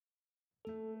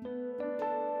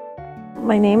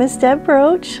My name is Deb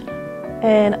Roach,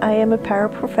 and I am a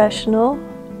paraprofessional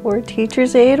or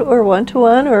teacher's aide or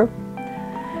one-to-one or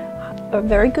a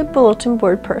very good bulletin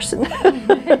board person.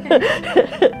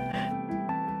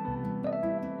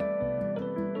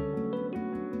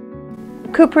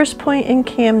 Cooper's Poynt in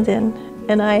Camden,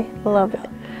 and I love it.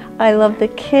 I love the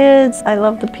kids, I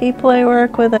love the people I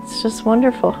work with. It's just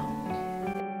wonderful.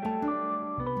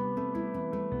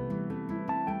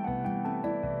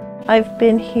 I've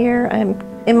been here, I'm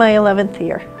in my 11th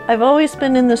year. I've always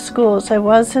been in the schools. I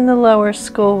was in the lower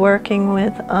school working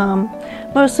with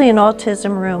mostly an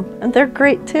autism room, and they're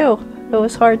great too. It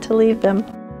was hard to leave them.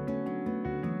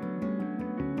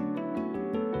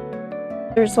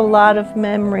 There's a lot of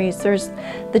memories. There's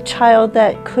the child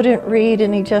that couldn't read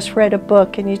and he just read a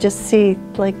book, and you just see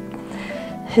like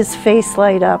his face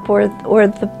light up, or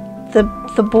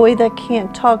the boy that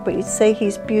can't talk but you say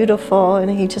he's beautiful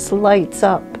and he just lights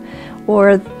up,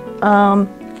 or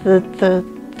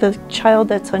the child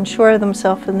that's unsure of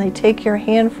themselves and they take your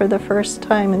hand for the first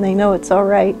time and they know it's all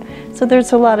right. So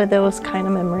there's a lot of those kind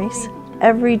of memories.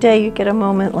 Every day you get a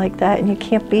moment like that and you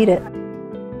can't beat it.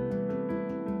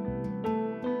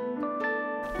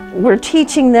 We're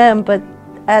teaching them, but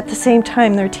at the same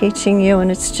time they're teaching you, and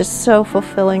it's just so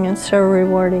fulfilling and so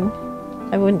rewarding.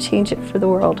 I wouldn't change it for the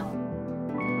world.